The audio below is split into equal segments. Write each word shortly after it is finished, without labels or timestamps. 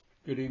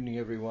Good evening,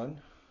 everyone.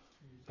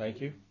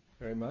 Thank you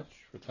very much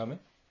for coming.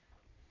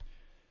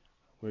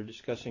 We're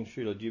discussing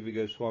Srila Jiva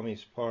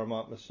Goswami's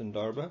Paramatma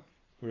Sandarbha.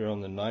 We're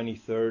on the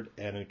 93rd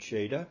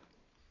Anucheta.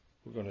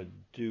 We're going to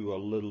do a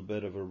little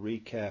bit of a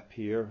recap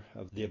here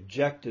of the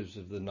objectives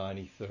of the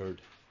 93rd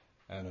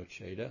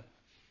Anucheta.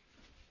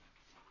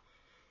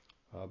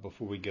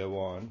 Before we go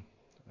on,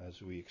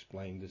 as we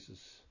explained, this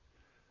is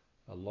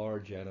a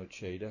large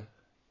Anucheta.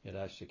 It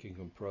actually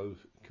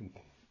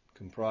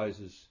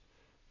comprises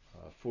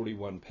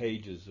 41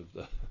 pages of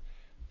the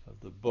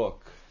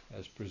book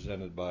as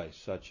presented by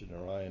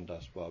Satyanarayan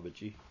Das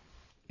Babaji.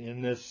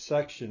 In this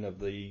section of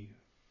the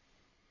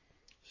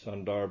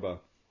Sandarbha,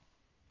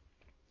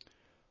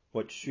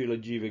 what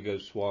Srila Jiva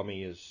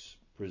Goswami is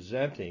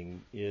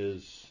presenting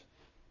is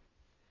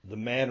the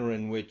manner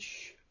in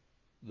which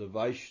the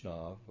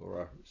Vaishnava,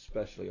 or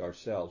especially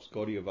ourselves,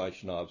 Gaudiya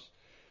Vaishnavas,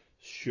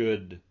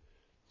 should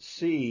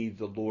see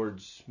the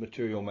Lord's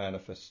material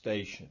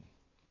manifestation.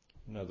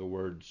 In other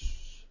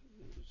words,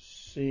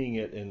 seeing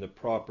it in the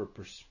proper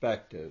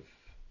perspective.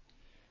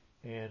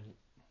 And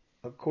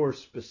of course,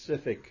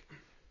 specific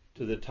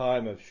to the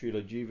time of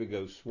Srila Jiva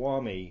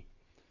Goswami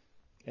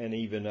and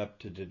even up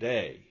to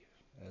today,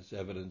 as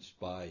evidenced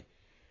by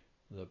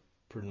the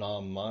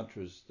pranam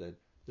mantras that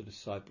the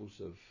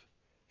disciples of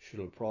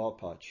Srila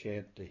Prabhupada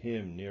chant to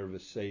him,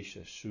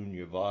 Nirvisesha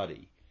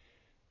Shunyavadi.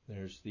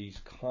 There's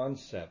these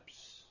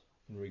concepts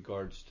in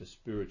regards to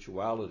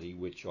spirituality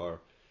which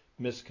are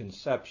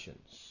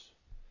misconceptions.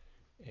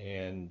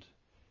 And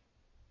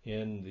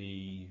in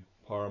the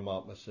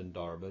Paramatma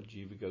Sandarbha,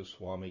 Jiva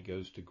Goswami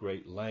goes to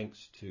great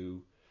lengths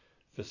to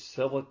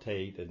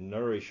facilitate and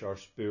nourish our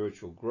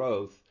spiritual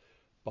growth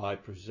by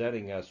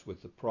presenting us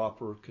with the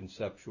proper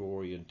conceptual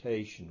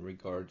orientation in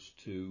regards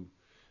to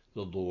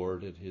the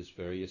Lord and His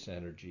various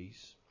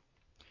energies.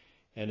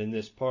 And in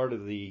this part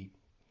of the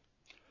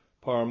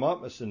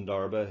Paramatma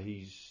Sandarbha,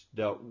 he's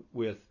dealt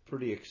with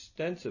pretty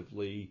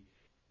extensively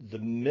the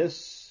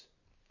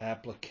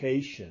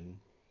misapplication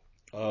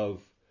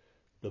of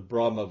the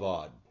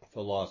Brahmavad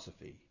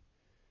philosophy.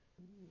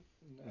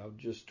 Now,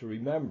 just to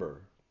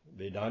remember,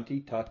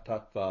 Vedanti tat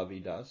tattva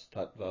vidas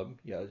tattvam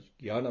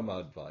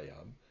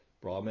jnanamadvayam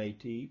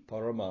brahmeti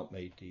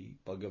paramatmeti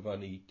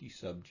bhagavaniti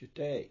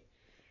subjite.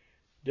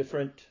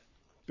 Different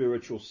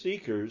spiritual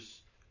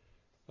seekers,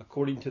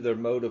 according to their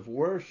mode of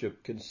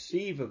worship,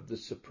 conceive of the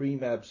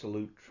supreme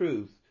absolute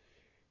truth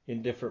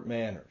in different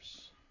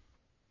manners.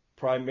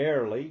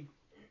 Primarily,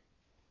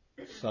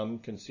 some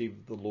conceive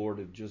of the Lord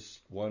of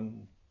just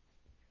one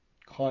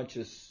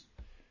conscious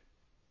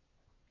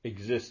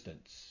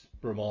existence,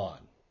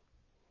 Brahman.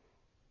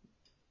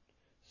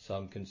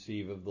 Some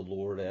conceive of the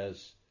Lord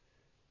as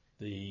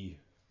the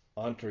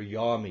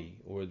Antaryami,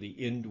 or the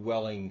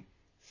indwelling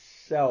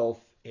self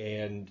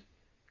and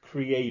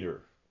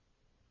creator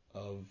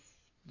of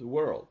the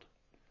world.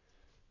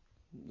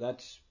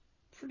 That's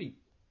pretty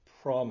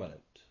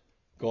prominent.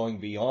 Going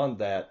beyond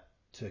that,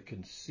 to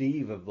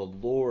conceive of the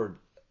Lord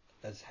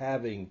as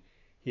having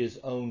His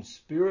own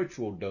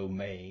spiritual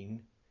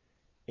domain,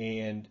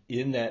 and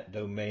in that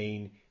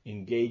domain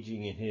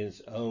engaging in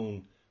His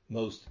own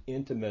most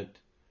intimate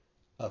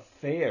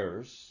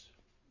affairs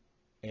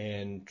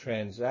and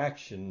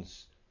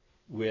transactions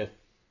with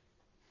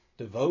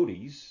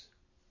devotees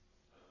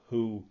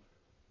who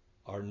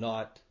are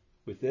not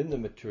within the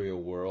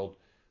material world,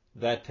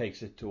 that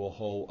takes it to a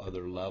whole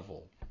other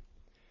level.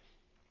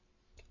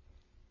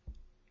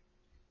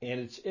 And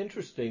it's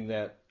interesting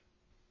that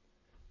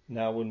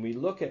now when we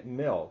look at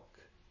milk,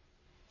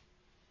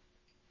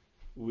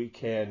 we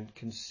can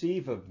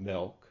conceive of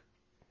milk.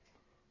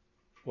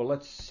 Well,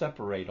 let's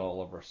separate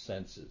all of our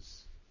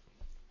senses.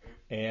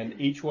 And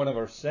each one of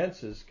our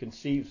senses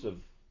conceives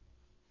of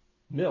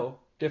milk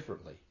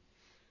differently.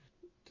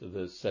 To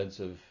the sense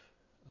of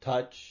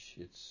touch,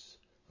 it's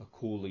a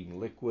cooling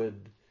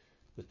liquid.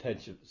 The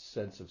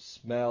sense of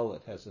smell,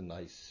 it has a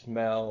nice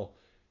smell.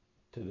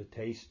 To the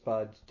taste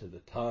buds, to the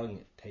tongue,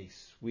 it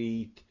tastes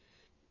sweet.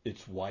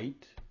 It's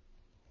white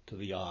to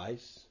the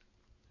eyes.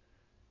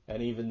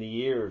 And even the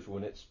ears,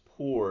 when it's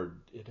poured,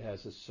 it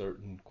has a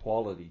certain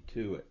quality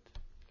to it.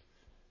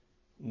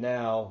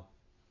 Now,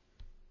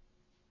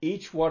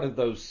 each one of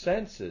those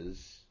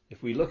senses,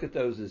 if we look at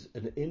those as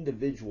an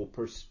individual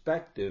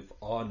perspective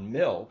on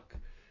milk,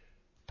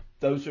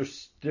 those are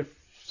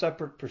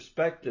separate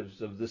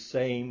perspectives of the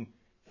same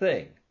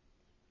thing.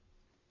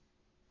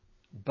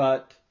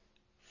 But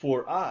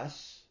for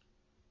us,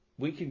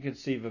 we can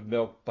conceive of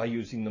milk by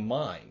using the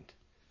mind.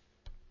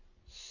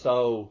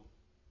 So,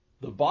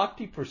 the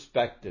bhakti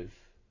perspective,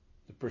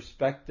 the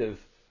perspective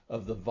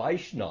of the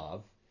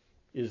Vaishnava,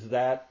 is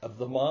that of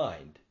the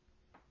mind.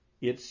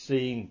 It's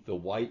seeing the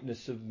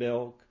whiteness of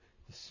milk,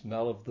 the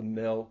smell of the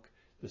milk,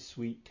 the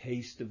sweet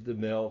taste of the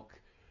milk.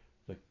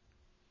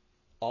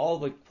 All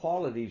the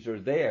qualities are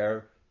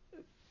there,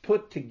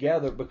 put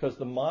together, because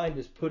the mind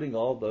is putting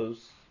all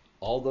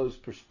those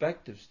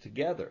perspectives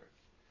together.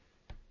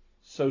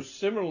 So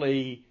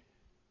similarly,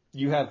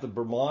 you have the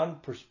Brahman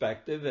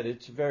perspective, and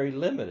it's very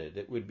limited.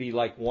 It would be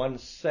like one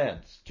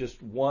sense,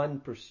 just one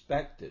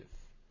perspective.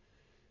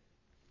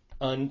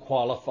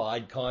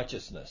 Unqualified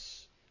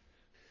consciousness.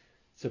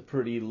 It's a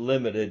pretty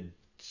limited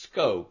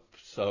scope.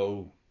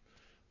 So,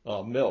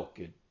 milk,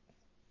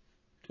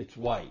 it's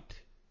white.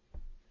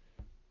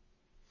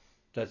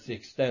 That's the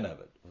extent of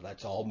it.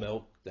 That's all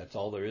milk. That's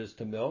all there is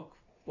to milk.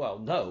 Well,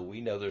 no,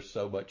 we know there's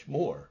so much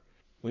more.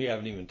 We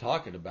haven't even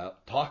talked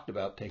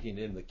about taking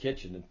it in the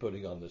kitchen and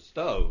putting on the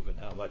stove and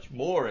how much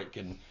more it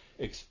can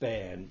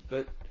expand.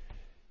 But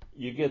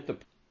you get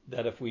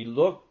that if we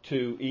look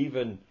to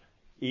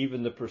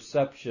even the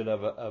perception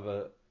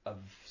of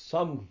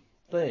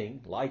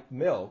something like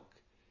milk,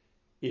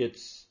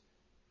 it's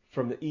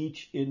from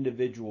each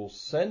individual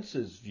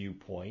sense's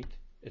viewpoint,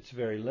 it's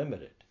very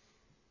limited.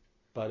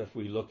 But if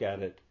we look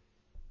at it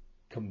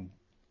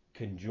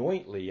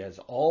conjointly as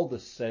all the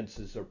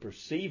senses are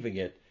perceiving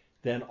it,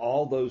 then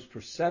all those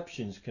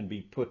perceptions can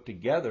be put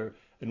together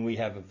and we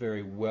have a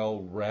very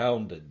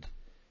well-rounded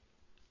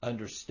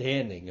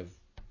understanding of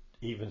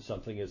even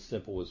something as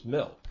simple as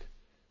milk.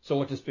 So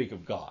what to speak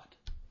of God?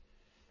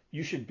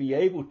 You should be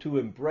able to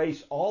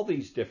embrace all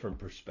these different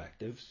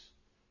perspectives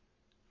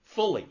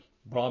fully.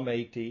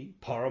 Brahmeti,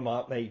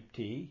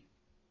 Paramatmeti.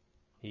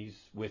 He's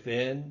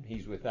within,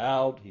 he's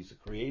without, he's the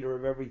creator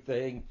of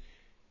everything.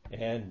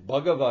 And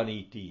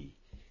Bhagavaniti,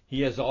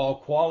 he has all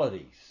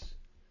qualities.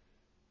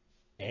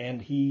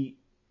 And he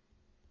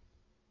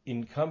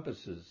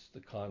encompasses the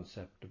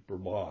concept of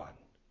Brahman.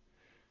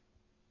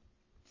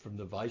 From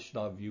the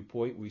Vaishnava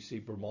viewpoint, we see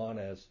Brahman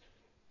as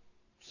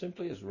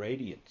simply as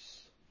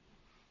radiance.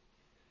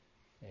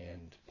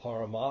 And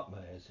Paramatma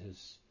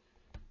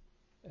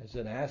as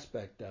an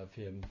aspect of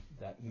him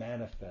that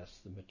manifests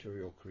the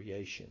material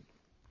creation.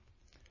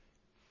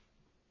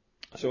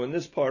 So in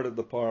this part of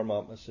the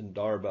Paramatma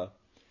Sandarbha,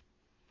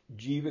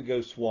 Jiva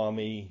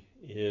Goswami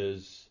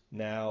is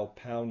now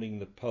pounding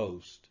the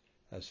post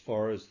as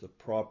far as the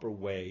proper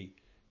way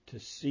to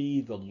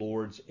see the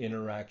Lord's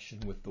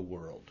interaction with the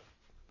world.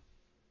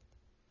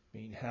 I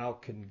mean, how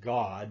can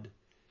God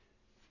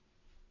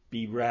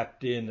be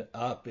wrapped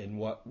up in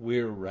what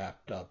we're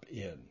wrapped up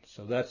in?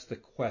 So that's the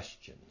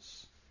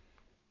questions.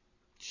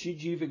 Sri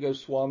Jiva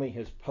Goswami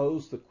has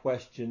posed the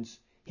questions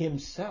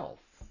himself.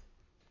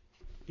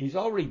 He's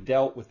already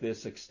dealt with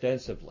this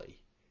extensively.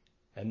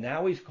 And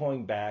now he's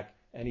going back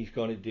and he's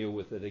going to deal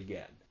with it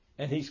again.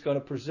 And he's going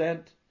to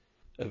present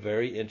a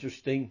very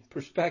interesting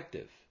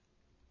perspective.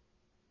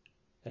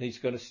 And he's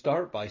going to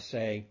start by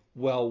saying,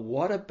 well,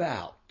 what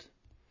about?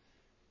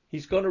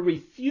 He's going to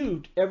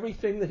refute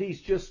everything that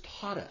he's just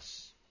taught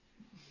us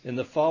in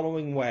the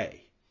following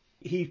way.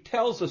 He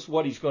tells us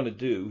what he's going to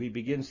do. He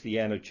begins the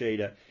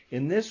Anucheta.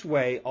 In this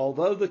way,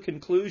 although the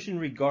conclusion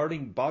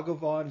regarding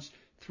Bhagavan's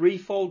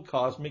threefold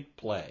cosmic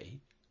play,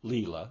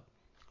 Leela,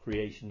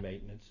 creation,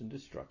 maintenance, and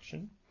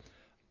destruction,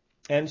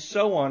 and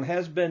so on,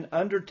 has been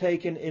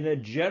undertaken in a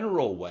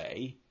general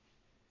way,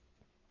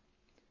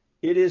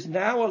 it is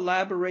now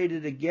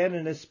elaborated again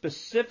in a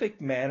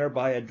specific manner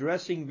by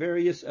addressing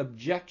various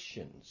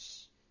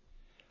objections,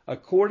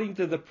 according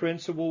to the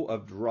principle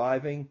of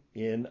driving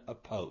in a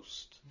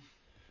post.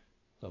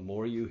 The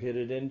more you hit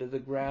it into the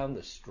ground,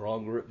 the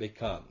stronger it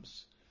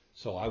becomes.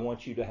 So I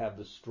want you to have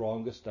the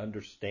strongest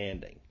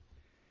understanding.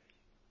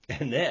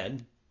 And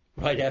then,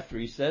 right after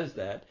he says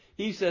that,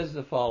 he says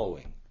the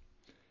following.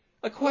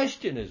 A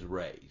question is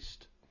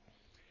raised.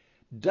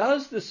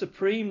 Does the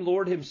Supreme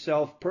Lord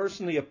himself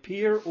personally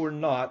appear or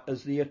not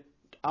as the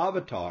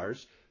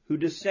avatars who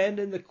descend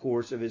in the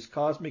course of his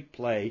cosmic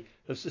play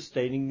of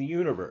sustaining the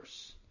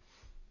universe?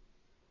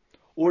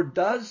 Or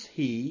does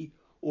he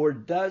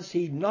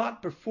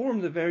not perform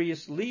the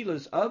various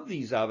leelas of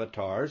these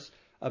avatars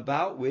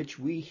about which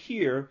we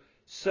hear,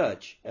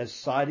 such as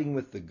siding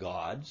with the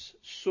gods,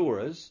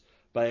 suras,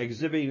 by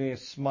exhibiting a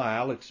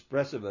smile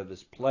expressive of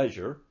his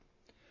pleasure,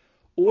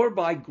 or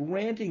by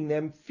granting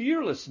them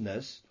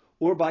fearlessness,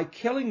 or by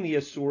killing the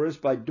asuras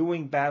by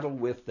doing battle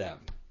with them?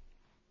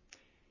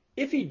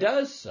 If he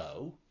does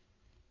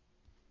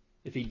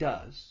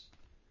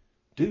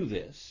do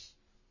this,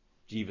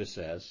 Jiva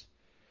says,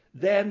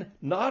 then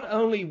not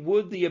only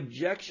would the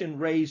objection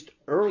raised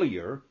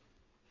earlier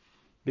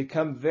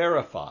become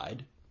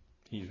verified,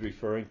 he's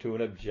referring to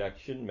an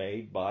objection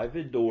made by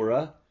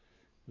Vidura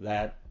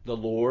that the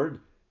Lord,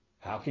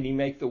 how can he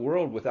make the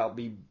world without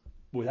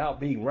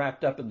being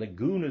wrapped up in the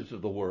gunas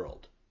of the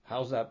world?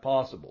 How's that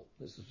possible?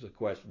 This is a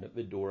question that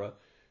Vidura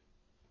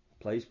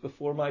placed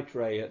before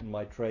Maitreya, and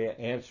Maitreya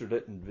answered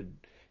it,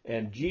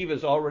 and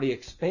Jiva's already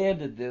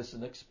expanded this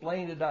and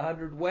explained it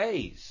 100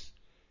 ways.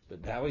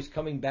 But now he's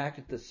coming back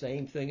at the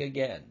same thing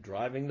again,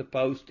 driving the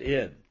post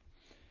in.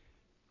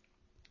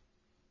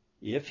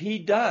 If he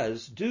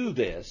does do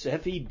this,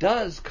 if he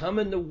does come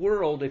in the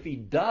world, if he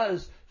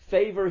does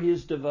favor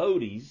his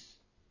devotees,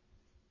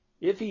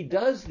 if he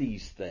does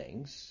these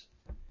things,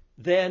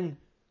 then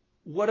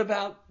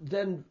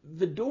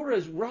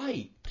Vidura's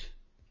right,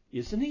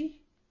 isn't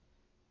he?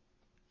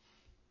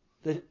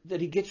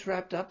 That he gets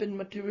wrapped up in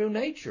material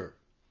nature.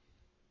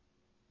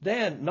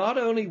 then not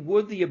only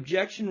would the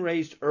objection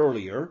raised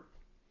earlier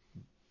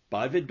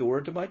by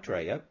Vidura to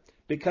Maitreya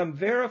become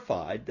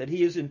verified that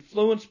he is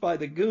influenced by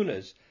the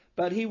gunas,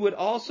 but he would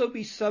also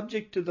be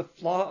subject to the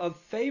flaw of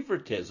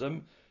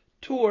favoritism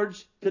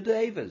towards the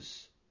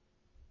devas.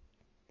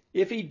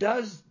 If he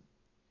does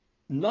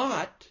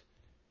not,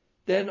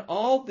 then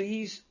all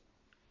these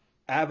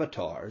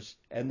avatars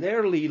and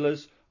their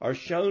leelas are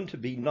shown to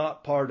be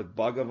not part of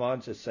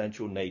Bhagavan's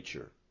essential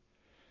nature.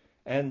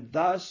 And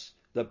thus,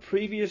 the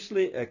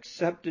previously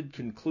accepted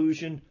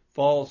conclusion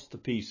falls to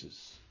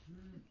pieces.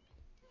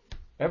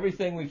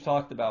 Everything we've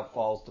talked about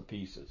falls to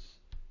pieces.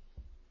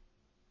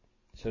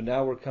 So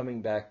now we're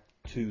coming back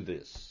to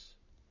this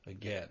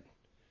again.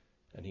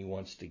 And he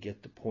wants to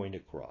get the point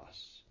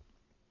across.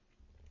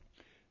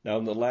 Now,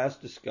 in the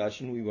last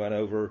discussion, we went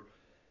over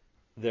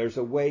there's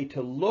a way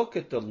to look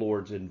at the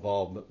Lord's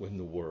involvement in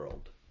the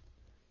world.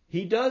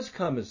 He does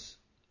come as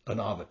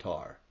an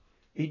avatar.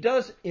 He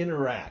does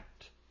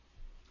interact.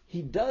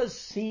 He does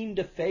seem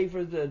to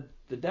favor the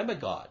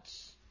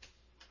demigods.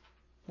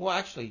 Well,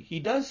 actually, he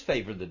does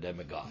favor the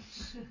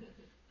demigods.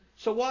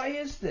 So why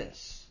is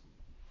this?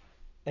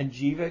 And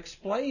Jiva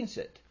explains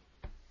it.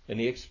 And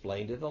he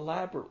explained it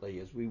elaborately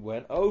as we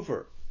went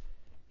over.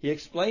 He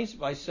explains it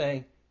by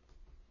saying,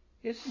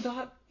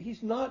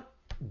 he's not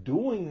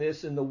doing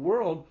this in the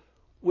world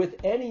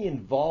with any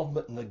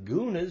involvement in the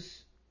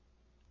gunas.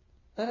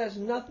 That has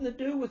nothing to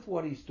do with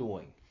what he's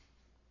doing.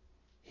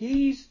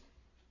 He's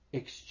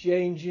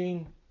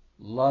exchanging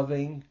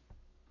loving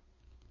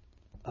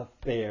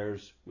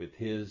affairs with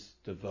his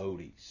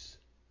devotees.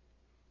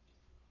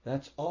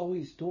 That's all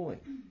he's doing.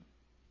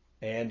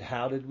 And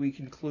how did we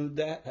conclude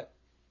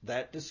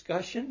that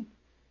discussion?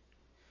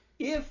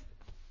 If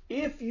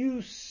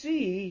you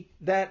see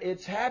that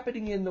it's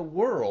happening in the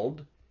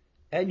world,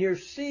 and you're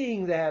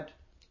seeing that,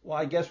 well,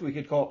 I guess we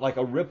could call it like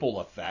a ripple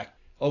effect.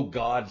 Oh,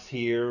 God's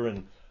here,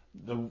 and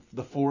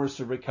the forests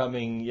are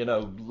becoming,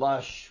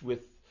 lush, with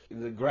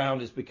the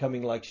ground is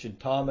becoming like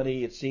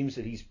Chintamani. It seems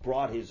that he's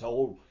brought his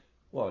whole,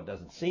 well, it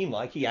doesn't seem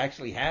like, he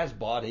actually has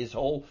brought his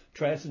whole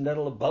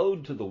transcendental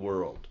abode to the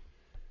world.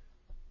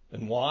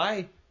 And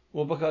why?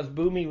 Well, because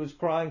Bhumi was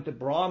crying to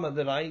Brahma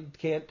that I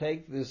can't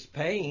take this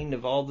pain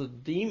of all the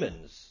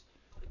demons.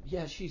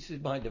 Yeah, she's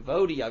my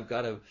devotee.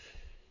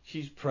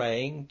 She's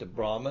praying to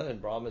Brahma,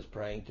 and Brahma's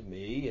praying to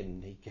me,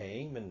 and he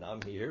came, and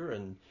I'm here,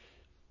 and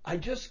I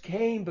just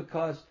came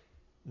because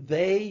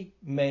they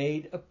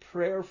made a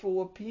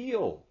prayerful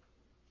appeal.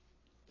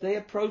 They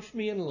approached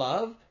me in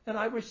love, and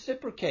I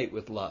reciprocate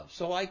with love.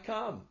 So I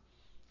come,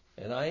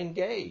 and I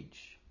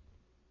engage.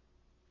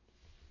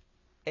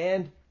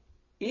 And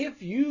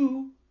if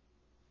you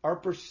are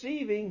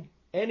perceiving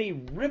any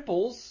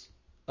ripples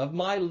of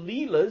my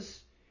leelas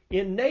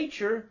in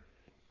nature,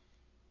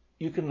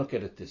 you can look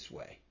at it this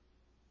way.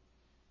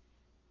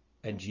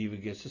 And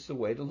Jiva gives us a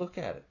way to look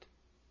at it.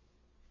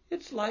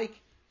 It's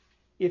like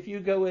if you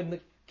go in the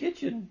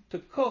kitchen to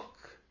cook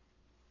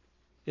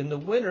in the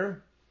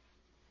winter,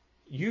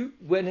 you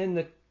went in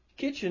the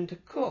kitchen to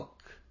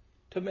cook,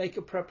 to make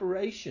a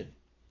preparation.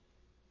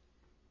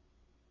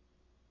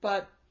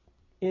 But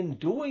in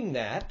doing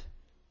that,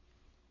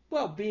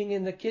 well, being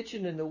in the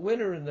kitchen in the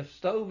winter and the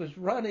stove is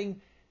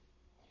running,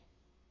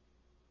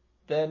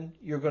 then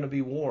you're going to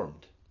be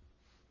warmed.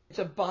 It's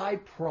a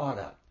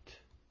byproduct.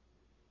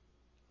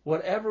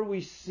 Whatever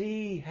we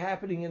see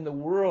happening in the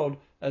world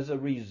as a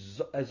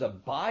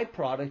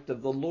byproduct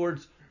of the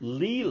Lord's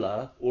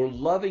Leela, or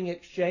loving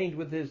exchange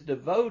with his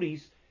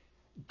devotees,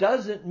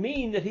 doesn't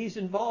mean that he's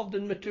involved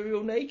in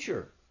material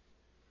nature.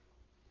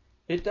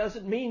 It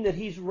doesn't mean that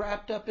he's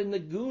wrapped up in the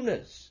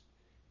gunas.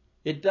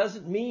 It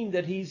doesn't mean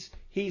that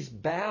he's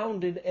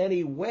bound in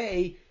any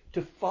way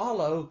to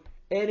follow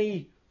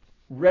any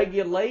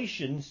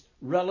regulations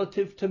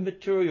relative to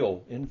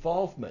material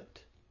involvement.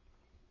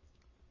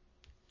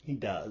 He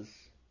does.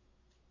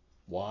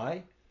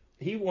 Why?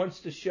 He wants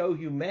to show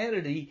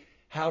humanity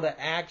how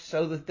to act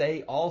so that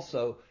they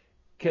also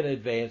can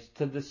advance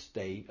to the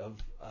state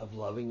of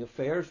loving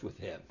affairs with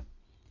him.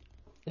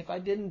 If I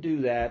didn't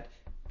do that,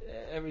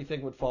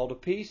 everything would fall to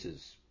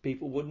pieces.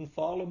 People wouldn't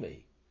follow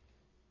me.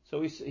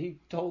 So he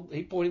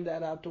pointed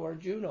that out to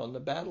Arjuna on the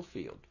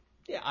battlefield.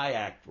 Yeah, I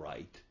act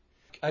right.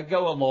 I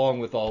go along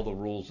with all the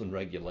rules and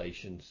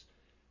regulations,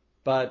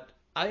 but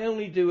I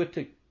only do it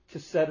to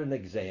set an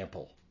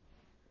example.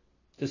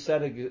 To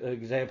set an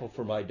example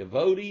for my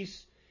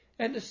devotees,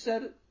 and to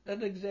set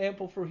an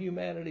example for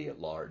humanity at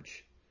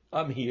large.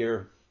 I'm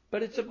here,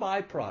 but it's a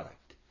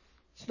byproduct.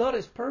 It's not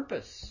his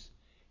purpose.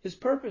 His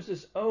purpose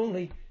is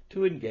only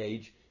to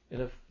engage in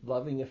a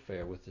loving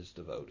affair with his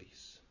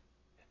devotees.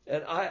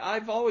 And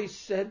I've always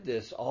said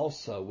this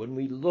also when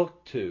we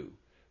look to,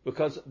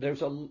 because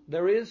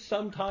there is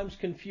sometimes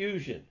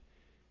confusion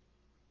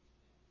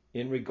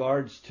in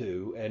regards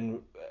to,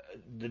 and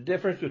the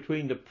difference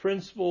between the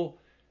principle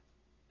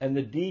and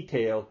the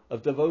detail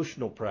of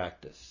devotional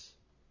practice.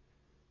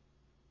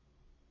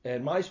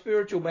 And my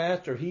spiritual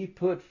master, he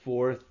put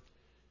forth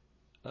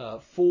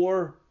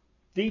 4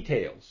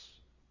 details.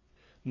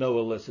 No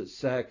illicit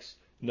sex,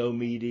 no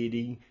meat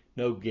eating,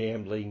 no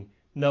gambling,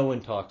 no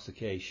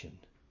intoxication.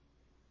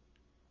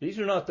 These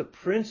are not the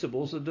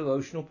principles of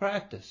devotional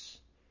practice.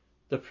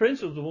 The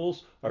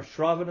principles are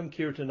Shravanam,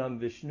 Kirtanam,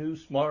 Vishnu,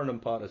 Smaranam,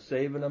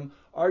 Padasevanam,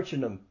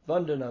 Archanam,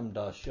 Vandanam,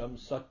 Dasham,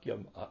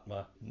 Sakyam,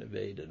 Atma,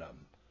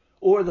 Nivedanam.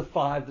 Or the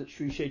 5 that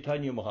Sri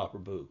Chaitanya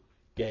Mahaprabhu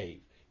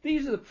gave.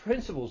 These are the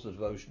principles of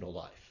devotional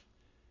life.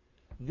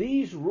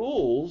 These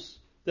rules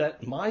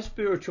that my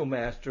spiritual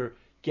master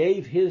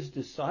gave his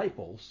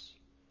disciples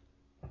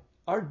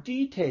are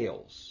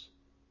details.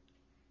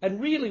 And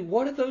really,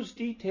 what are those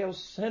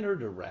details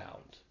centered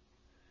around?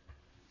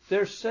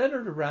 They're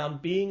centered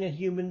around being a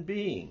human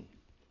being.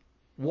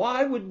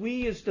 Why would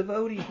we as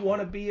devotees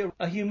want to be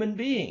a human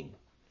being?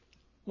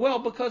 Well,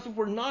 because if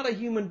we're not a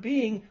human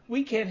being,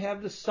 we can't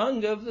have the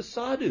Sangha of the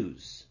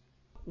sadhus.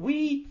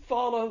 We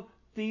follow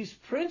these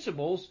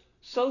principles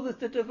so that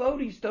the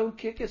devotees don't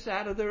kick us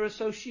out of their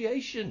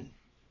association.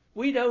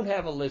 We don't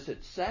have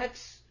illicit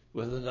sex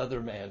with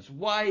another man's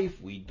wife.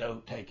 We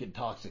don't take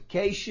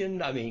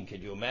intoxication. I mean,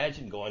 can you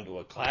imagine going to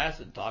a class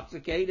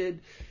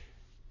intoxicated?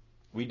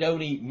 We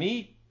don't eat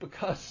meat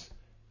because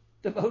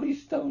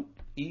devotees don't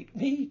eat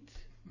meat.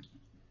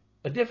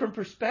 A different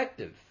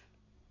perspective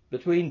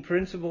between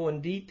principle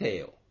and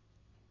detail.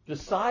 The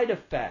side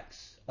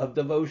effects of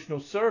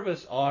devotional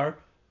service are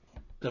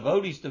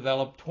devotees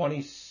develop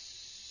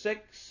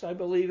 26, I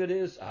believe it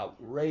is,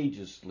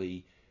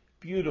 outrageously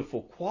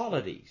beautiful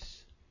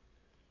qualities.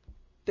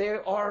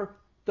 There are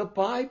the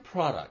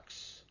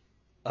byproducts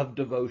of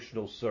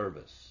devotional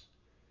service.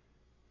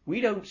 We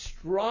don't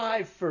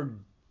strive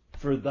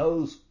for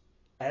those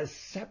as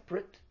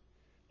separate.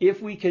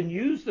 If we can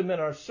use them in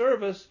our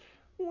service,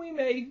 we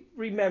may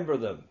remember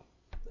them.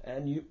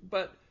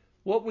 But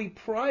what we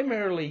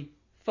primarily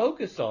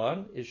focus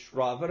on is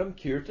Shravanam,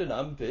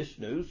 Kirtanam,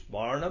 Vishnu,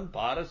 Smaranam,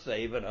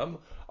 Padasevanam,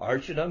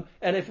 Archanam.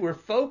 And if we're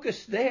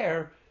focused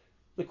there,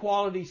 the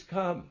qualities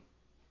come.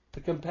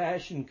 The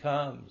compassion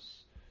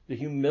comes. The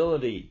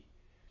humility.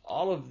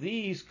 All of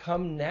these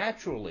come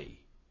naturally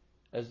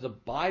as the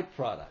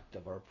byproduct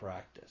of our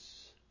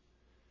practice.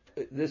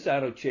 This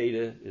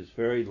Anucheta is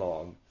very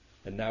long,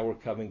 and now we're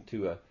coming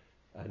to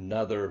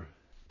another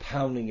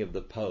pounding of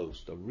the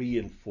post, a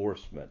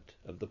reinforcement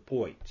of the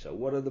point. So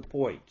what are the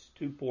points?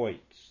 2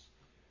 points.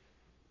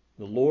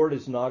 The Lord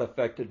is not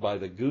affected by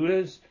the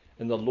gunas,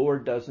 and the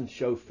Lord doesn't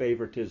show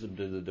favoritism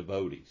to the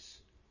devotees.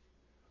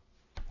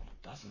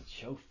 Doesn't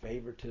show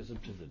favoritism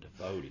to the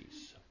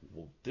devotees.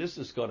 Well, this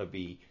is going to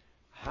be,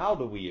 how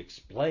do we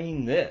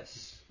explain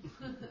this?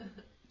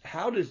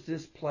 How does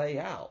this play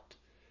out?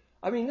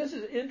 I mean, this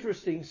is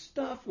interesting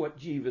stuff what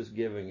Jiva's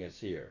giving us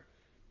here.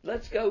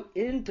 Let's go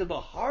into the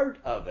heart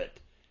of it.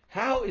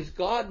 How is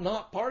God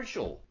not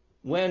partial?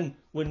 When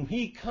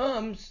he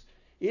comes,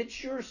 it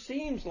sure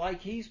seems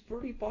like he's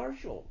pretty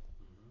partial.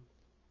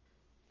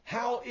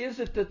 How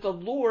is it that the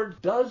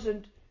Lord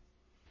doesn't...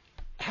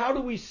 How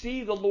do we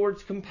see the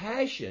Lord's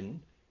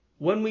compassion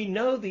when we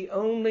know the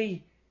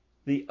only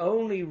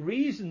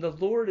reason the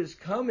Lord is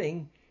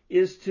coming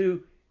is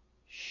to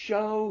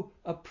show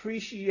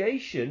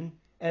appreciation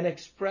and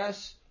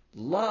express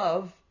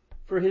love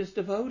for his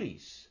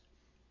devotees?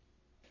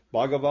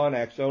 Bhagavan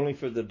acts only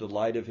for the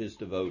delight of his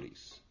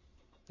devotees,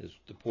 is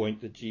the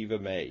point that Jiva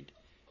made.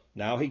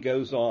 Now he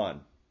goes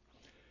on.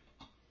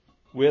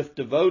 With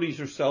devotees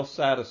are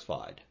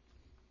self-satisfied.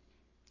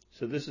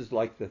 So this is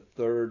like the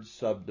 3rd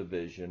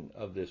subdivision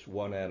of this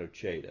one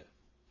Anucheta.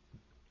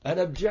 An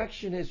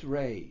objection is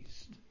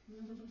raised.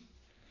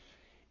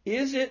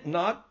 Is it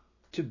not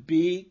to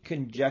be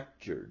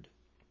conjectured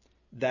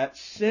that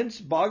since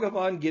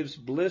Bhagavan gives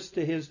bliss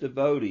to his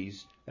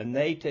devotees and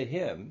they to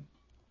him,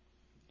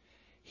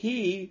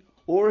 he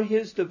or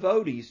his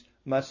devotees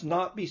must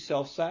not be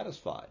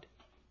self-satisfied?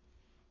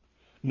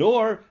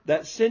 Nor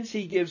that since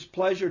he gives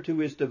pleasure to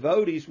his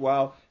devotees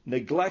while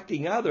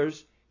neglecting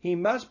others, he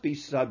must be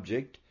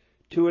subject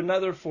to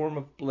another form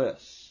of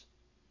bliss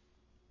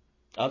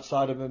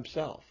outside of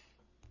himself.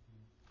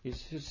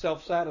 He's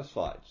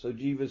self-satisfied. So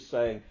Jiva's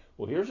saying,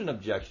 well, here's an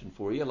objection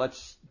for you.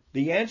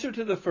 The answer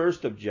to the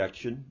first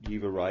objection,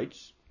 Jiva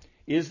writes,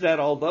 is that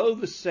although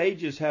the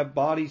sages have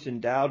bodies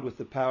endowed with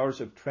the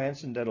powers of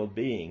transcendental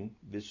being,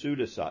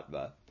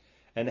 Visuddhasattva,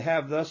 and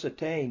have thus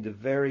attained the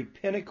very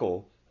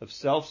pinnacle of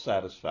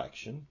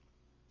self-satisfaction,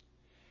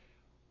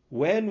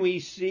 when we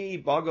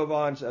see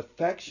Bhagavan's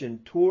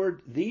affection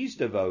toward these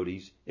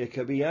devotees, it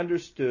can be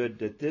understood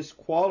that this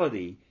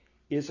quality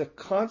is a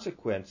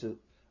consequence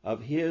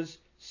of his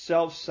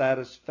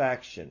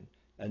self-satisfaction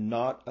and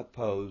not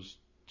opposed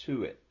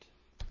to it.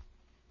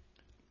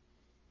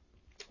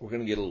 We're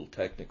going to get a little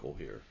technical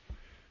here.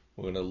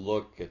 We're going to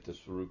look at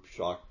this Rup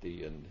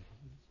Shakti, and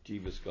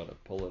Jiva's going to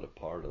pull it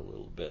apart a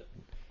little bit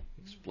and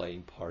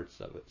explain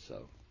parts of it.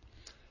 So,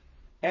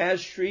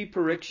 as Sri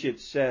Parikshit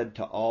said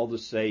to all the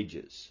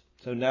sages,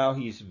 so now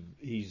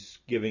he's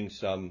giving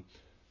some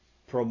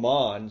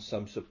praman,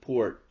 some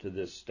support to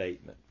this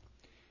statement.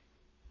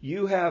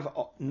 You have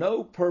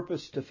no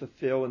purpose to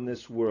fulfill in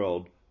this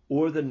world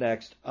or the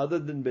next other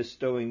than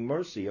bestowing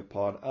mercy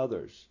upon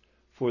others.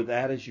 for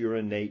that is your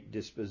innate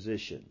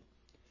disposition.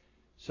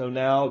 So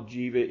now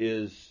Jiva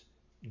is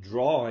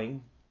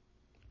drawing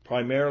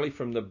primarily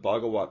from the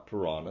Bhagavat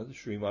Purana, the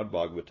Srimad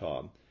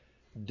Bhagavatam,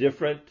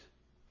 different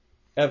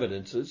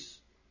evidences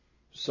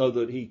so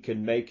that he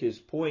can make his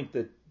point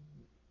that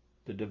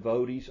the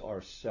devotees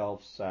are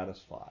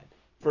self-satisfied.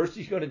 First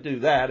he's going to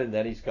do that, and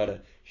then he's going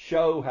to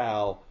show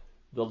how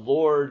the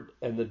Lord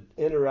and the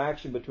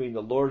interaction between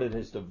the Lord and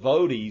his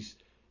devotees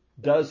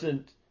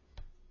doesn't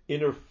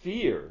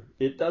interfere.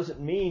 It doesn't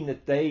mean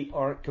that they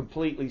aren't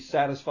completely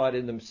satisfied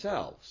in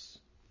themselves.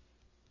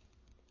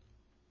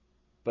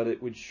 But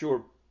it would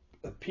sure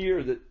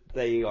appear that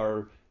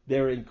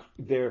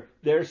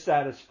their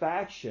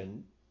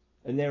satisfaction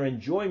and their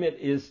enjoyment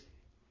is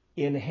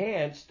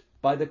enhanced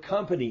by the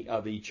company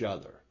of each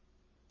other.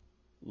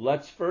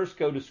 Let's first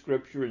go to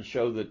Scripture and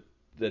show that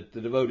the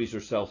devotees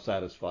are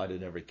self-satisfied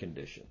in every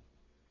condition.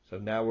 So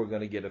now we're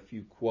going to get a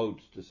few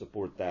quotes to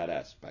support that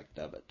aspect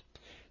of it.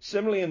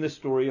 Similarly, in the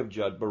story of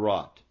Jud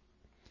Bharat,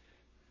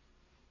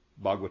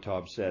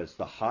 Bhagavatam says,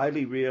 the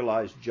highly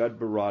realized Jud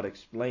Bharat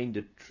explained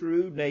the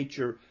true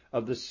nature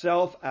of the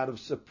self out of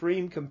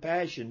supreme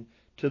compassion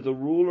to the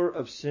ruler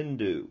of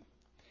Sindhu,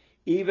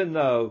 even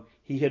though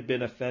he had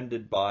been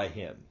offended by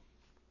him.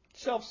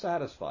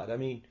 Self-satisfied. I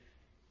mean,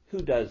 who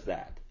does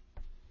that?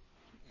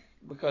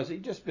 Because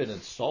he'd just been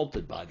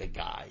insulted by the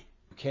guy.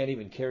 You can't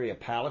even carry a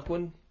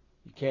palanquin.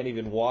 You can't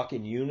even walk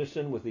in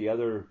unison with the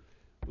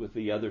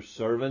other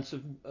servants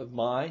of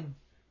mine.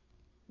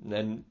 And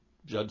then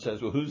Jud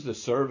says, well, who's the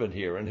servant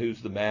here and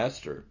who's the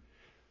master?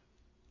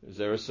 Is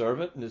there a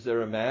servant and is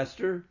there a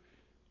master?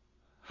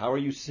 How are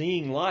you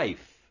seeing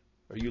life?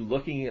 Are you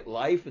looking at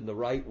life in the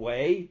right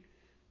way?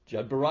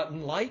 Jud Bharat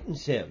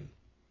enlightens him.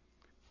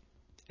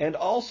 And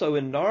also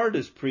in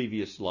Narada's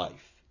previous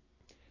life,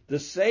 the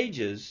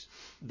sages,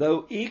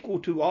 though equal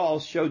to all,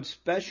 showed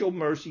special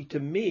mercy to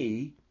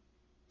me,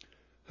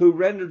 who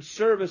rendered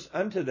service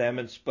unto them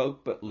and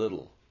spoke but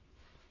little.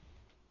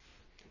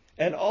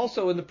 And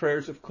also in the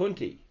prayers of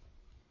Kunti,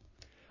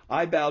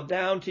 I bow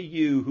down to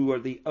you who are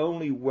the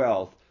only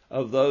wealth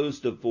of those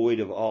devoid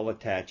of all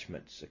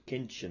attachments,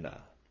 akinchana,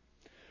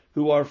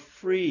 who are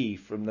free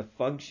from the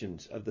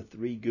functions of the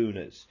three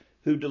gunas,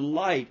 who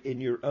delight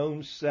in your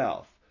own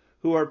self,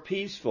 who are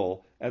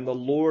peaceful and the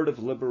Lord of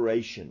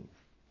liberation.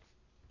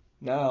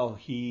 Now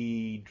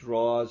he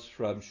draws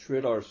from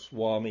Sridhar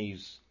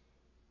Swami's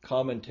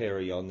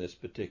commentary on this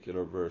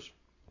particular verse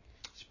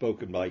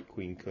spoken by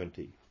Queen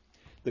Kunti.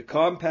 The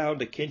compound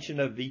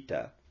akinchana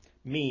vita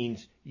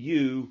means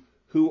you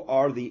who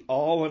are the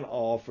all in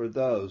all for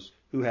those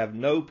who have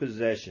no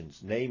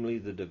possessions, namely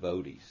the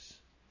devotees.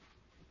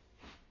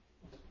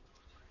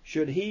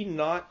 Should he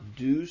not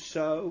do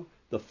so,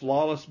 the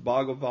flawless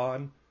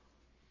Bhagavan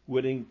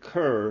would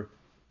incur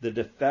the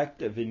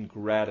defect of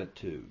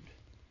ingratitude.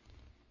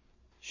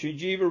 Sri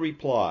Jiva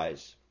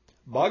replies,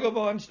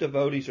 Bhagavan's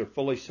devotees are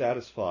fully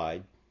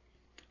satisfied,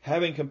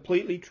 having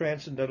completely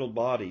transcendental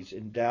bodies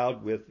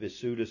endowed with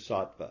Visuddha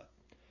Sattva.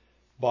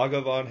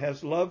 Bhagavan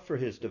has love for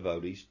his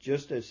devotees,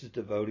 just as his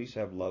devotees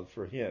have love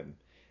for him.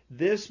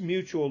 This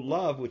mutual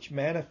love, which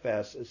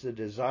manifests as a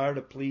desire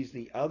to please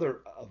the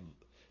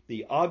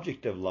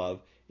object of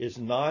love, is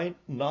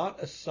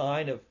not a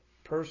sign of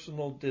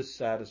personal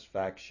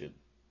dissatisfaction,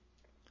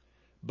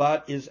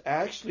 but is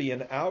actually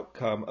an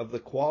outcome of the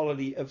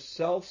quality of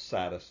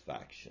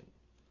self-satisfaction.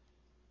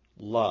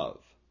 Love.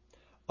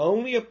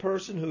 Only a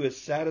person who is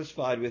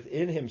satisfied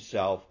within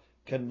himself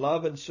can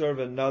love and serve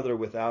another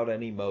without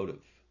any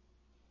motive.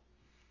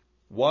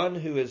 One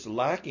who is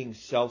lacking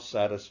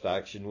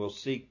self-satisfaction will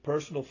seek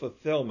personal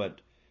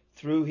fulfillment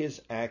through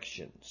his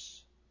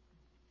actions.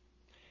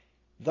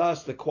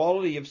 Thus, the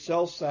quality of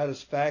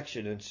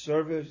self-satisfaction and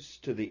service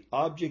to the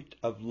object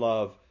of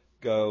love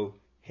go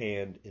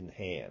hand in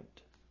hand.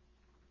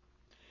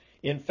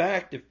 In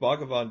fact, if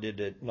Bhagavan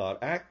did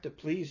not act to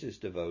please his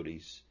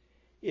devotees,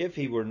 if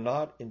he were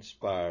not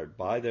inspired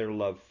by their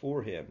love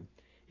for him,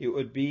 it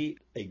would be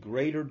a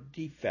greater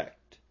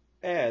defect,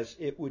 as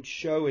it would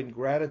show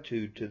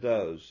ingratitude to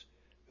those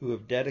who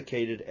have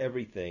dedicated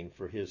everything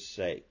for his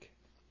sake.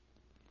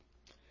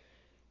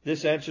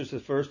 This answers the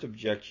first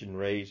objection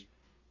raised.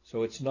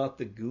 So it's not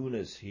the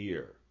gunas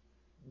here.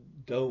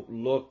 Don't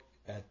look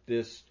at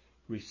this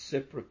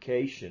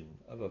reciprocation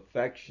of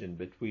affection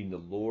between the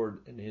Lord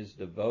and his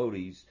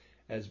devotees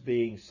as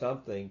being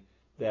something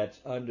that's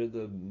under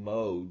the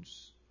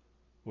modes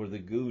or the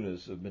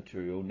gunas of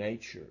material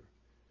nature.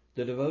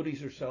 The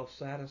devotees are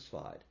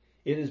self-satisfied.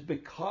 It is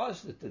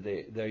because that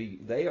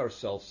they are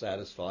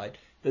self-satisfied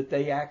that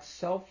they act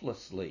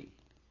selflessly.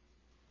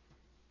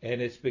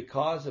 And it's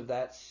because of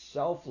that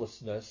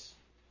selflessness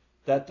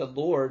that the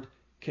Lord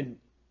can,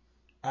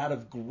 out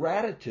of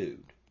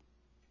gratitude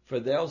for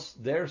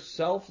their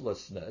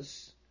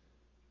selflessness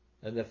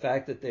and the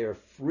fact that they are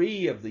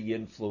free of the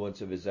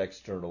influence of his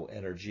external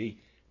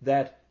energy,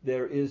 that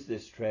there is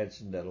this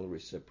transcendental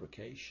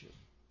reciprocation.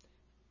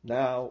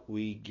 Now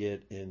we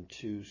get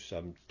into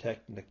some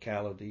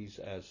technicalities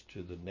as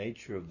to the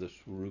nature of the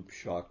Swarup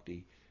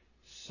Shakti,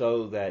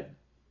 so that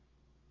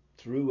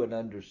through an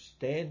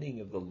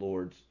understanding of the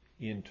Lord's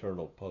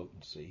internal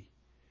potency,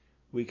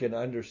 we can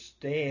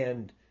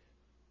understand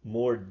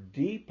more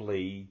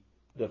deeply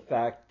the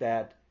fact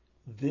that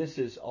this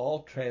is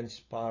all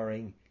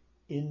transpiring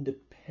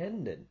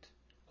independent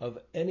of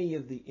any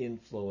of the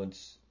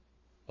influence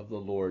of the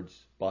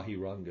Lord's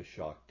Bahiranga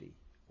Shakti,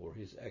 or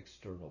his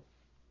external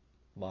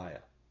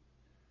Maya.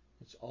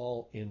 It's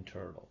all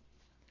internal.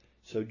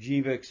 So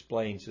Jiva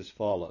explains as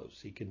follows.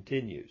 He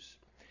continues,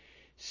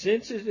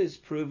 since it is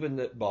proven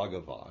that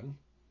Bhagavan,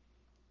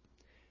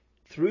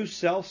 through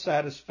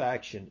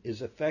self-satisfaction,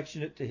 is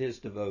affectionate to his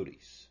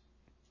devotees,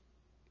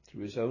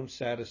 through his own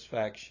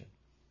satisfaction,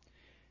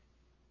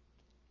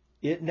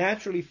 it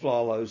naturally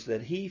follows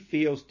that he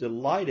feels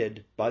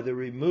delighted by the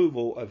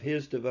removal of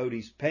his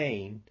devotees'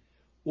 pain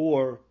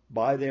or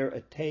by their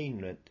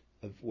attainment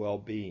of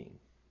well-being.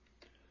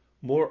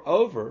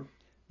 Moreover,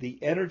 the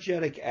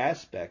energetic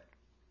aspect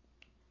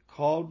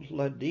called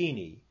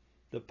Hladini,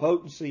 the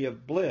potency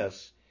of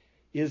bliss,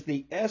 is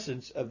the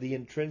essence of the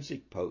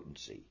intrinsic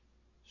potency,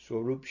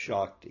 Swarup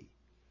Shakti.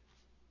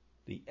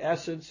 The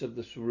essence of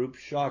the Swarup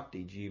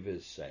Shakti, Jiva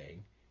is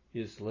saying,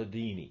 is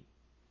Hladini.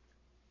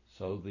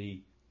 So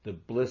the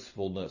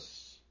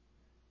blissfulness.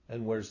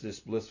 And where's this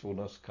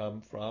blissfulness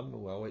come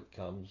from? Well, it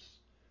comes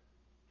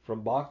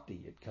from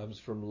bhakti. It comes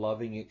from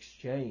loving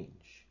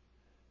exchange.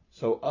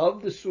 So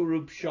of the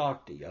Swarup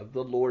Shakti, of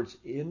the Lord's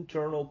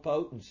internal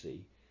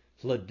potency,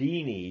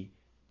 Hladini,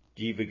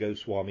 Jiva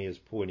Goswami is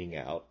pointing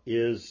out,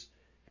 is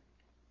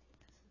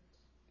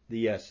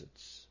the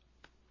essence.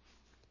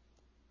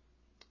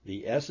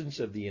 The essence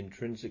of the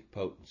intrinsic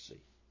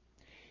potency.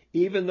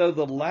 Even though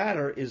the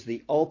latter is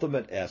the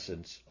ultimate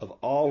essence of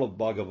all of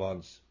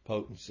Bhagavan's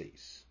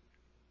potencies.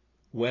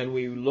 When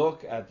we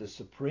look at the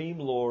Supreme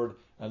Lord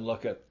and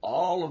look at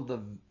all of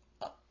the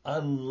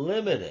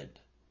unlimited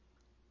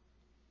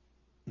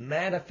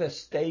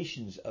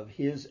manifestations of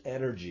his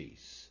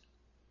energies,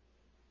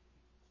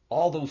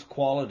 all those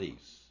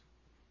qualities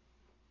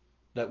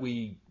that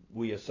we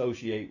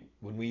associate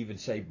when we even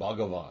say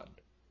Bhagavan.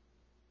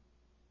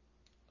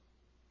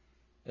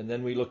 And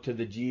then we look to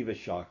the Jiva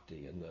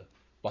Shakti and the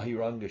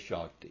Bahiranga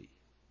Shakti.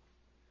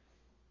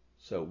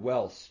 So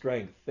wealth,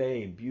 strength,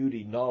 fame,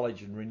 beauty,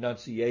 knowledge, and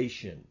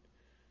renunciation.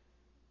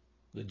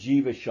 The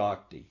Jiva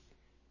Shakti,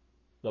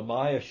 the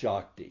Maya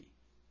Shakti.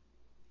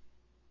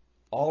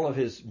 All of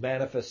his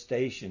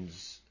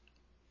manifestations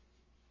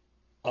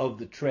of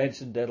the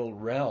transcendental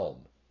realm.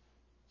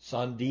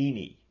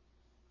 Sandini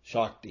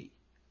Shakti.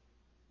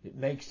 It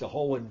makes the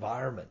whole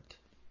environment.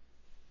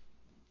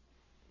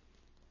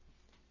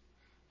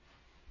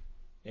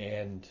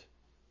 And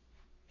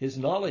his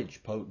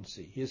knowledge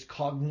potency, his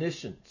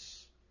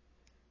cognitions,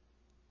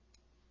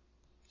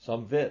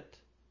 Samvit.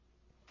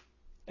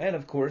 And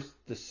of course,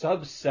 the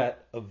subset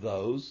of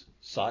those,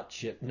 Sat,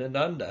 Chit, and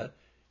Ananda,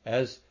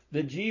 as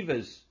the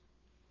Jivas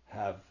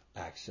have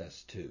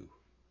access to,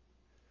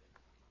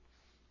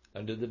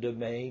 under the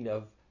domain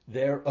of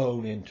their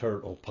own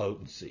internal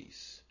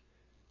potencies,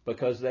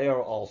 because they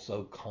are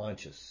also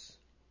conscious.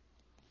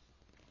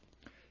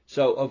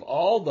 So of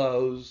all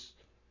those,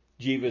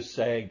 Jiva's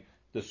saying,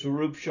 the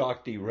Swarup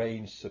Shakti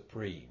reigns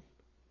supreme.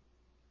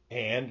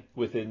 And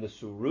within the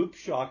Swarup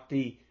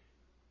Shakti,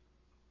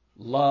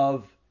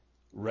 love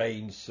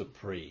reigns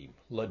supreme.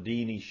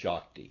 Hladini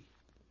Shakti.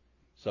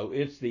 So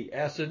it's the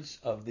essence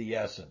of the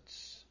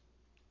essence.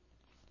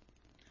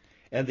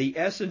 And the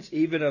essence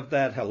even of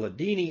that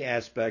Hladini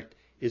aspect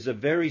is a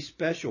very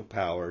special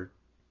power.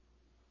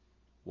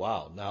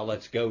 Wow, now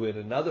let's go in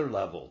another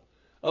level.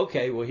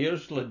 Okay, well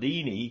here's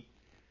Hladini,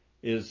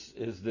 is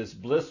this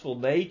blissful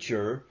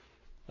nature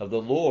of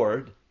the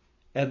Lord,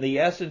 and the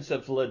essence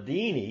of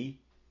Hladini,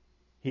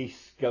 he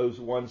goes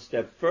one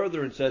step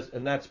further and says,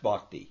 and that's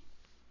bhakti.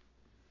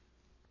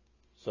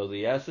 So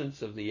the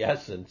essence of the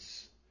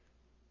essence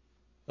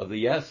of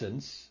the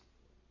essence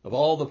of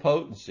all the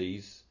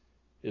potencies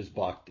is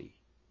bhakti.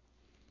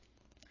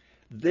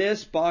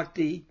 This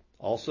bhakti,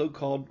 also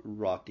called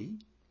rati,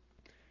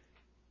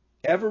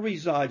 ever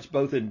resides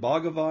both in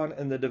Bhagavan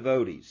and the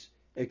devotees,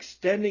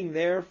 extending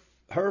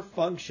her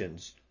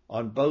functions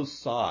on both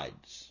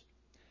sides.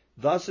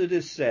 Thus it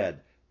is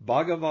said,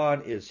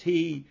 Bhagavan is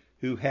he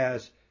who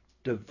has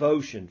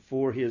devotion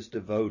for his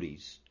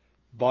devotees.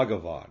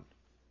 Bhagavan.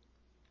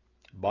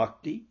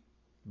 Bhakti,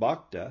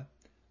 Bhakta,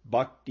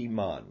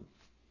 Bhaktiman.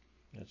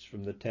 That's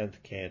from the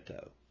 10th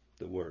canto,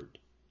 the word.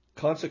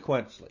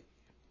 Consequently,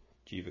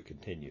 Jiva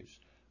continues,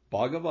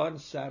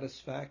 Bhagavan's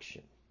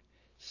satisfaction,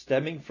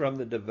 stemming from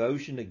the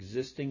devotion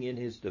existing in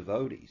his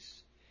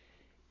devotees,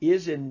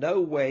 is in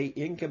no way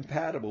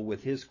incompatible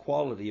with his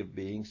quality of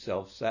being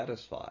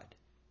self-satisfied.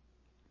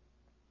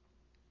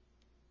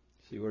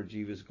 See where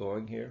Jiva's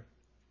going here?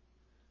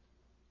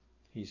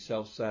 He's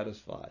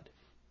self-satisfied.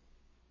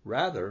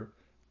 Rather,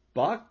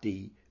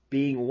 bhakti,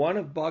 being one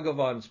of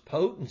Bhagavan's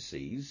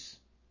potencies,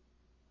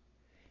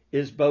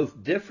 is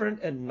both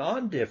different and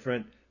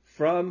non-different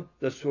from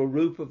the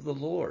Swarup of the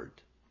Lord,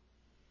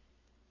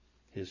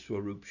 his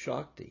Swarup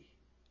Shakti.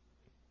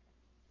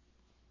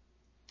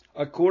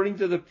 According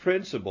to the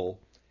principle,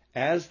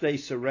 As they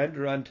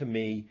surrender unto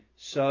me,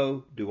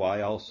 so do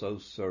I also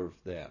serve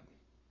them.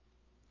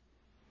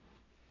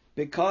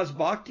 Because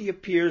bhakti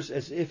appears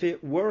as if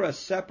it were a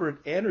separate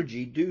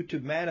energy due to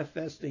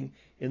manifesting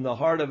in the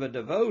heart of a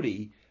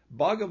devotee,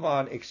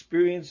 Bhagavan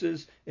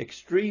experiences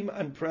extreme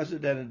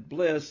unprecedented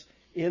bliss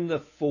in the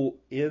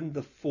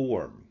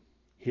form.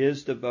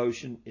 His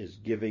devotion is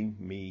giving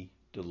me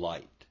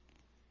delight.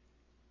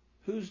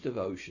 Whose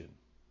devotion?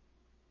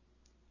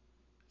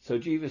 So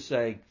Jiva is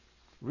saying,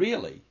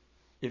 really,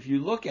 if you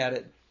look at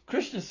it,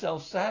 Krishna's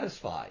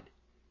self-satisfied.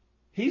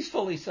 He's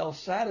fully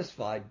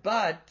self-satisfied,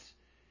 but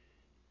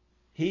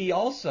he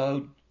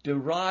also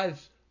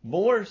derives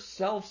more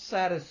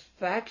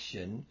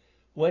self-satisfaction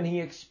when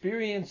he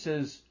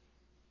experiences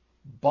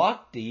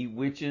bhakti,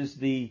 which is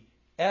the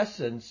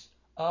essence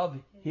of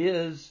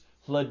his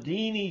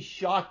Hladini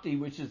Shakti,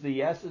 which is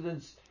the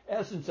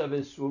essence of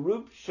his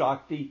Swarup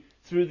Shakti,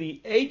 through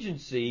the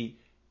agency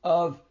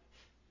of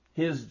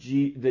the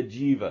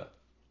jiva.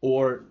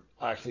 Or,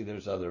 actually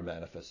there's other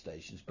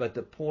manifestations, but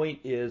the point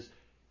is,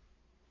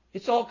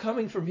 it's all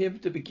coming from him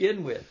to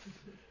begin with.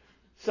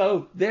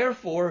 So,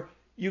 therefore,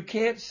 you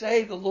can't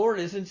say the Lord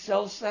isn't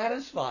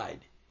self-satisfied.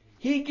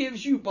 He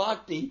gives you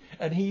bhakti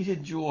and he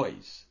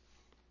enjoys.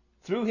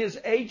 Through his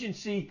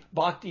agency,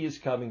 bhakti is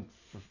coming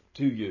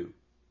to you.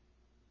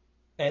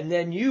 And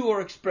then you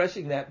are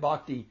expressing that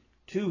bhakti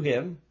to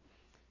him.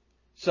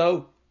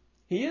 So,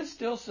 he is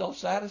still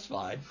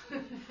self-satisfied.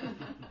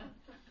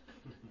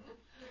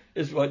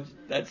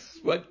 That's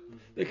what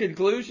the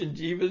conclusion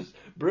Jiva's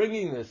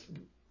bringing this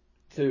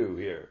to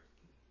here.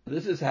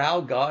 This is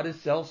how God is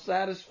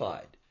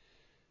self-satisfied.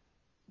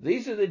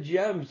 These are the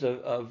gems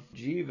of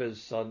Jiva's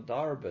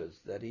Sandarbhas,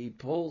 that he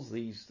pulls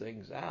these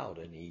things out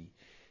and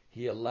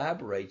he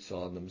elaborates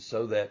on them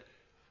so that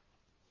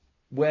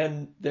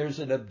when there's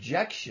an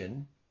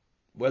objection,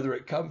 whether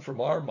it come from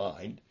our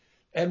mind,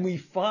 and we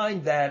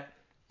find that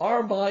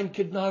our mind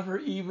could never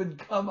even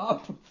come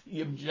up with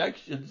the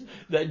objections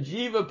that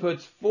Jiva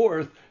puts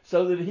forth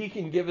so that he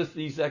can give us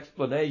these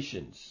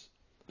explanations.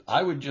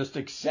 I would just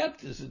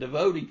accept as a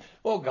devotee,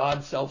 well,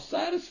 God's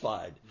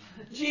self-satisfied.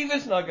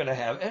 Jiva's not going to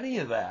have any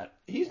of that.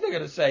 He's not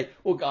going to say,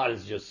 well, God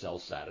is just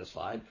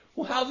self-satisfied.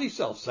 Well, how's he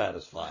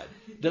self-satisfied?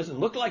 Doesn't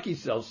look like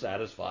he's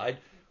self-satisfied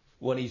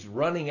when he's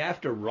running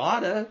after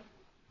Radha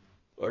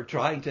or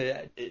trying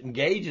to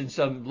engage in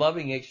some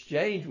loving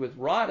exchange with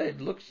Radha. It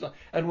looks like,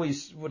 and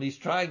when he's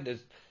trying to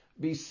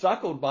be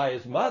suckled by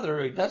his mother,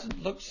 it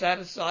doesn't look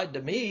satisfied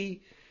to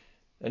me.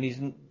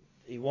 And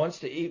he wants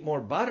to eat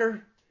more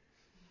butter.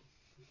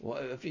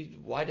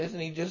 Why doesn't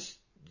he just,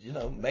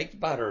 make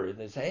butter in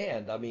his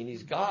hand? I mean,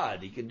 he's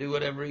God. He can do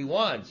whatever he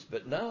wants.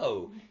 But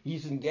no,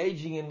 he's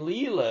engaging in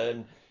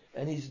Leela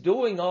and he's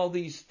doing all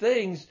these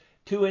things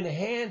to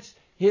enhance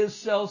his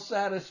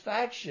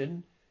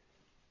self-satisfaction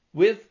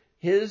with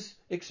his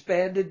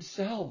expanded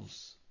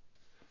selves.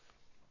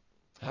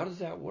 How does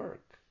that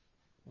work?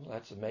 Well,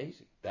 that's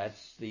amazing.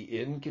 That's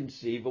the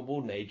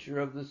inconceivable nature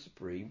of the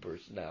Supreme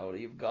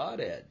Personality of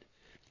Godhead.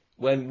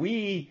 When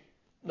we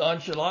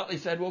nonchalantly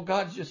said, well,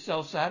 God's just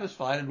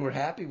self-satisfied and we're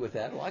happy with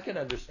that. Well, I can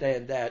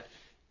understand that.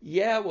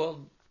 Yeah,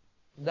 well,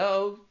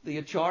 no,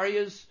 the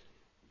Acharyas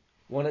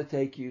want to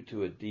take you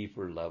to a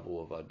deeper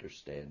level of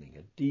understanding,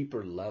 a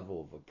deeper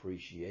level of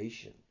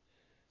appreciation.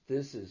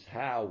 This is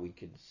how we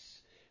can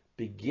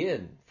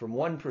begin from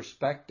one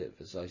perspective,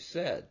 as I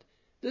said.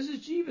 This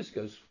is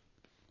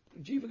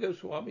Jiva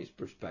Goswami's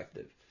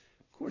perspective.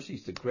 Of course,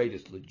 he's the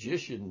greatest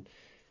logician.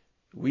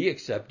 We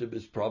accept him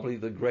as probably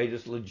the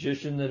greatest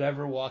logician that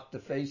ever walked the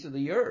face of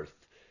the earth.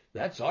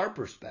 That's our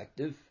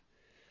perspective.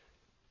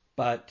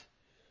 But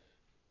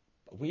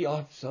we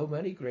have so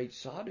many great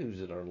sadhus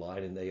in our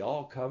line, and they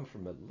all come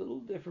from a little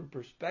different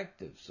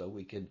perspective, so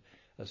we can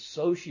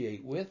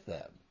associate with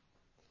them.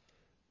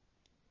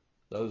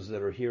 Those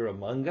that are here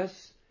among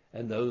us,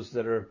 and those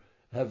that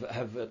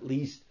have at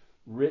least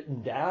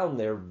written down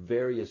their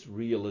various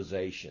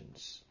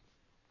realizations.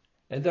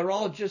 And they're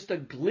all just a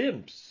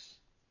glimpse.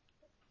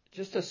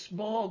 Just a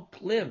small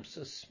glimpse,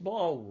 a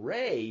small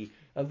ray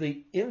of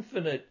the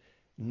infinite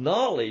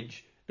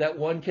knowledge that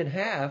one can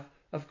have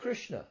of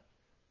Krishna.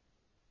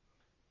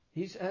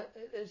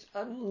 There's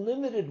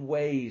unlimited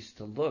ways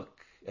to look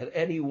at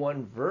any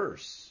one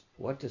verse.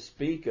 What to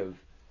speak of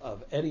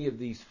any of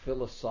these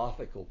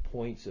philosophical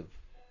points of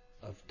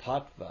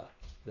tattva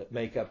that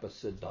make up a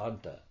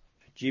Siddhanta.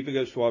 Jiva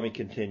Goswami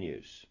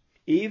continues,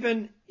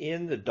 even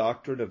in the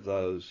doctrine of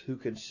those who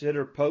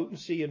consider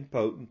potency and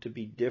potent to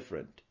be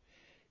different,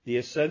 the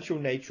essential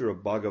nature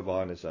of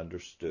Bhagavan is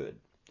understood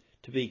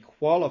to be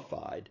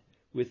qualified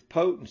with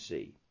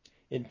potency.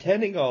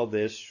 Intending all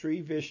this, Sri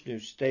Vishnu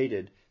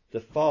stated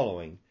the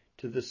following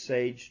to the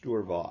sage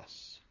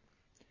Durvas.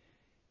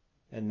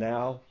 And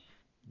now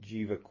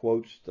Jiva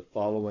quotes the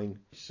following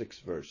 6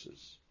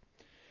 verses.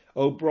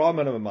 O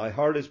Brahmana, my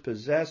heart is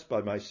possessed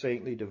by my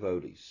saintly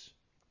devotees.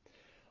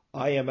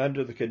 I am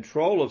under the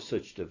control of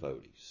such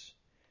devotees.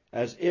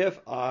 As if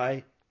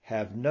I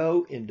have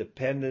no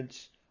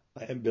independence,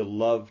 I am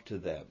beloved to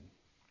them.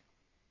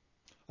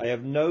 I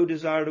have no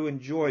desire to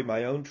enjoy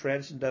my own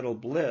transcendental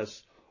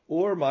bliss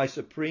or my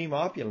supreme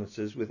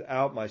opulences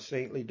without my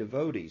saintly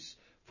devotees,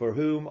 for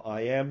whom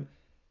I am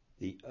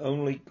the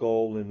only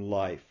goal in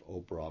life, O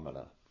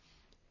Brahmana.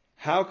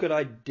 How could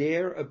I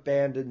dare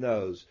abandon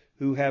those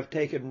who have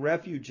taken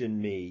refuge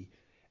in me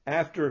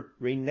after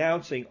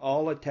renouncing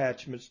all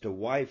attachments to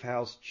wife,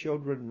 house,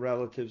 children,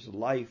 relatives,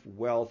 life,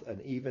 wealth,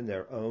 and even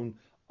their own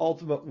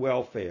ultimate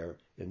welfare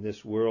in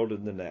this world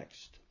and the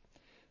next?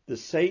 The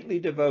saintly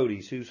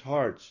devotees whose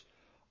hearts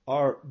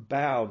are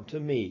bound to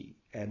me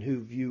and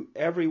who view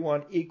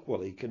everyone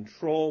equally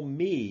control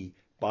me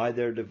by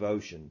their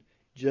devotion,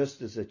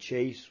 just as a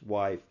chaste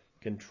wife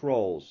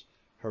controls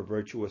her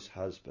virtuous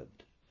husband.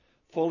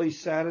 Fully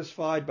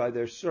satisfied by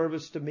their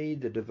service to me,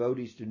 the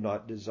devotees do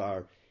not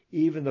desire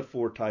even the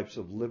 4 types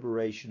of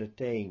liberation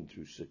attained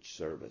through such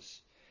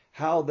service.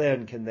 How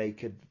then can they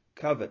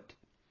covet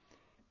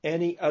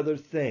any other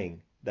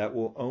thing that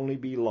will only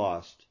be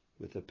lost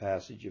with the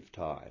passage of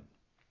time?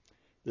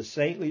 The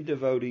saintly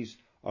devotees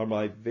are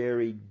my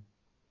very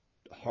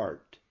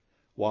heart,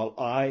 while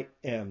I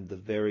am the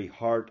very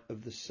heart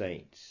of the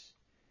saints.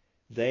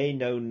 They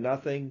know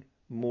nothing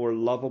more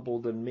lovable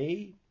than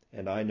me,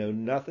 and I know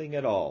nothing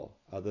at all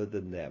other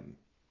than them.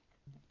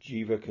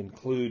 Jiva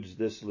concludes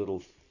this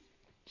little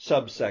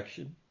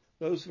subsection.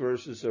 Those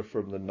verses are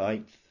from the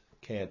 9th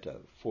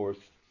canto,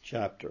 4th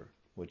chapter,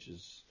 which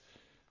is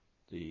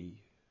the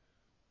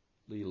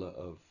Leela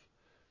of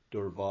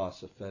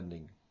Durvas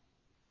offending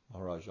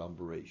Maharaj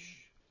Ambarish.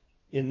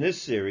 In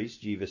this series,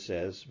 Jiva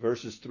says,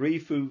 verses 3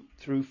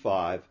 through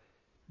 5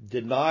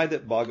 deny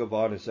that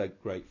Bhagavan is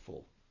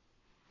ungrateful.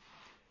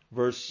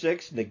 Verse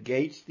 6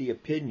 negates the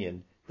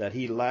opinion that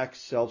he lacks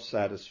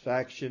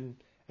self-satisfaction,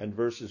 and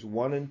verses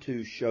 1 and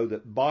 2 show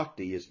that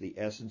bhakti is the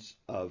essence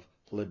of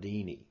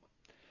Hladini,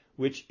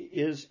 which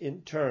is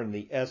in turn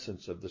the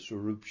essence of the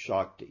Swarup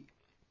Shakti.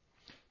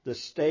 The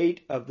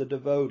state of the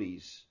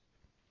devotees,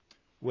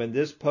 when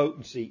this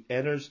potency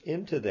enters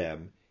into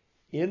them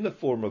in the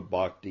form of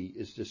bhakti,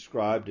 is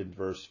described in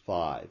verse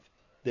 5.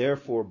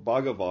 Therefore,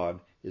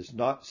 Bhagavan is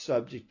not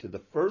subject to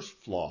the first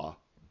flaw,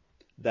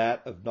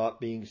 that of not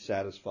being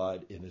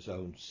satisfied in his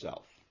own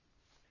self.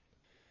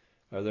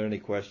 Are there any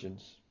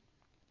questions?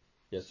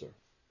 Yes, sir.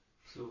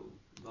 So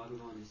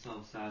Bhagavan is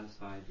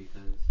self-satisfied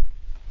because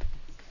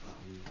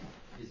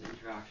his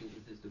interactions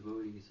with his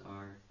devotees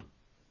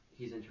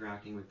he's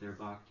interacting with their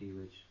bhakti,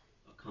 which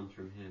comes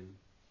from him,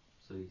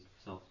 so he's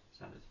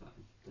self-satisfied.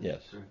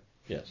 Yes. Correct?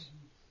 Yes.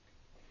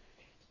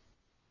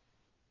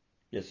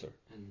 Yes, sir.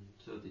 And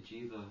so the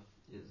jiva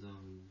is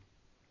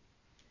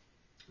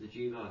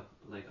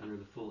like under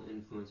the full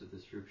influence of the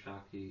Swarup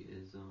Shakti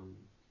is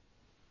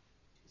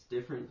it's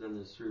different than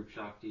the Swarup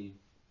Shakti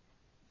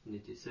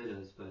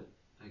Nityasiddhas, but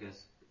I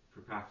guess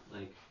for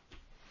like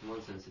in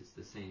one sense it's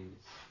the same.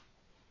 It's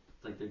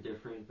like they're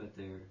different, but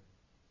they're,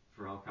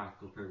 for all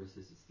practical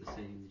purposes, it's the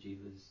same. The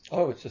jivas.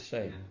 Oh, it's the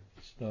same.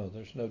 Yeah.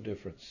 There's no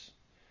difference.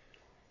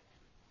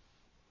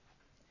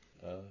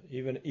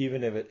 Even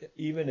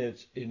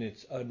it's in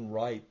its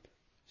unripe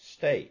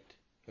state,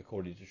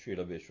 according to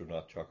Srila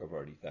Vishwanath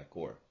Chakravarti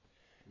Thakur.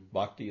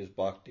 Bhakti is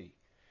bhakti.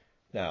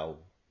 Now,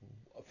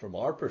 from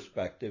our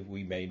perspective,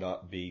 we may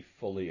not be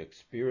fully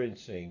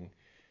experiencing,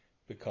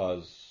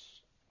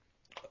 because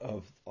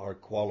of our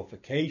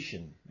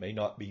qualification, may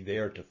not be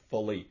there to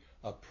fully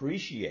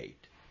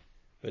appreciate.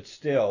 But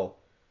still,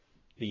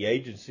 the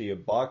agency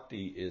of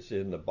bhakti is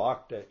in the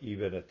bhakta,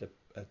 even at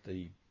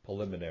the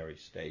preliminary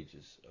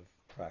stages of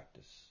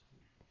practice.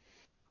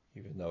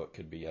 Even though it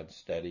can be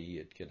unsteady,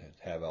 it can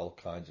have all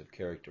kinds of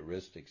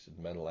characteristics and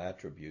mental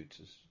attributes,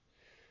 as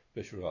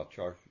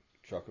Vishwanath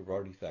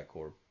Chakravarti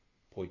Thakur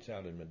points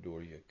out in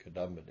Madhurya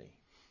Kadambini.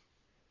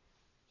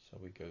 So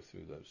we go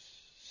through those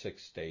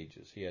 6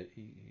 stages. He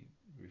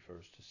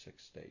refers to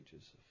 6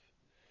 stages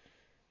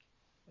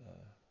of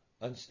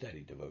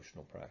unsteady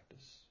devotional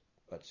practice,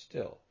 but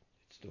still,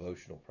 it's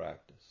devotional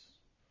practice.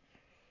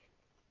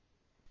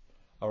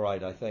 All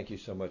right, I thank you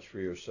so much for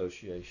your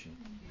association.